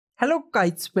Hello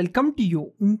guys, welcome to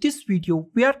you. In this video,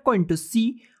 we are going to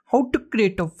see how to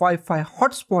create a Wi-Fi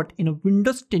hotspot in a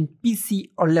Windows 10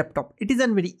 PC or laptop. It is a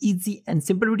very easy and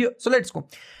simple video. So let's go.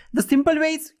 The simple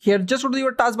way is here, just go to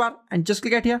your taskbar and just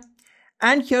click at here.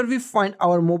 And here we find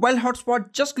our mobile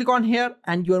hotspot. Just click on here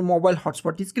and your mobile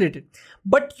hotspot is created.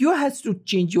 But you have to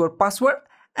change your password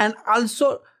and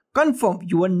also confirm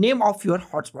your name of your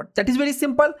hotspot. That is very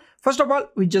simple. First of all,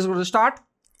 we just go to start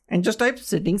and just type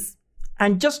settings.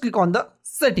 And just click on the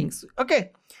settings.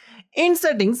 Okay, in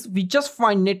settings we just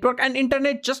find network and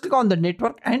internet. Just click on the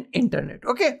network and internet.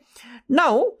 Okay,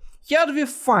 now here we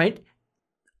find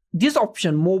this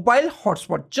option mobile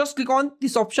hotspot. Just click on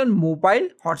this option mobile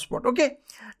hotspot. Okay,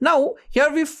 now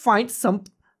here we find some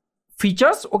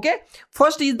features. Okay,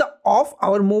 first is the off.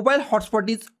 Our mobile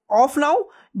hotspot is off now.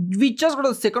 We just go to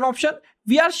the second option.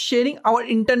 We are sharing our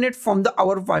internet from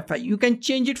our Wi-Fi. You can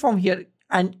change it from here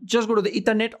and just go to the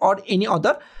Ethernet or any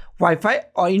other Wi-Fi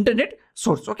or internet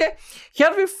source. Okay, here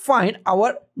we find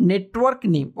our network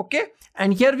name. Okay,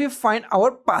 and here we find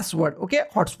our password. Okay,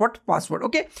 hotspot password.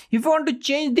 Okay, if you want to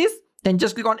change this, then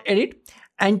just click on edit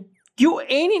and give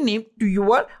any name to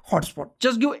your hotspot.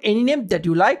 Just give any name that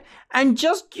you like and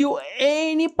just give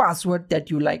any password that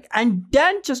you like, and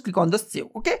then just click on the save.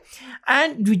 Okay,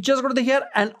 and we just go to the here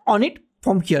and on it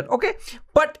from here. Okay,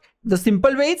 but the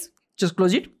simple way is just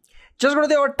close it. Just go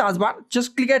to our taskbar,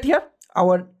 just click at here,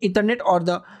 our Ethernet or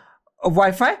the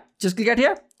Wi-Fi, just click at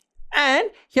here.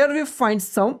 And here we find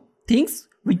some things.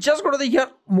 We just go to the here,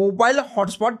 mobile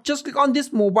hotspot, just click on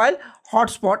this mobile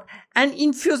hotspot and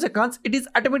in few seconds, it is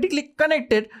automatically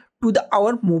connected to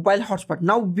our mobile hotspot.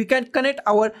 Now we can connect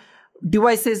our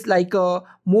devices like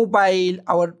mobile,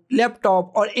 our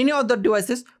laptop or any other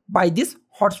devices by this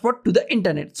hotspot to the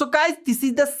internet. So guys, this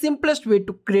is the simplest way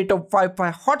to create a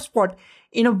Wi-Fi hotspot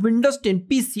in a Windows 10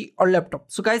 PC or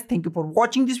laptop. So guys, thank you for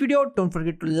watching this video. Don't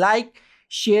forget to like,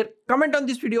 share, comment on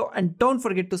this video and don't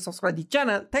forget to subscribe the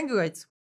channel. Thank you guys.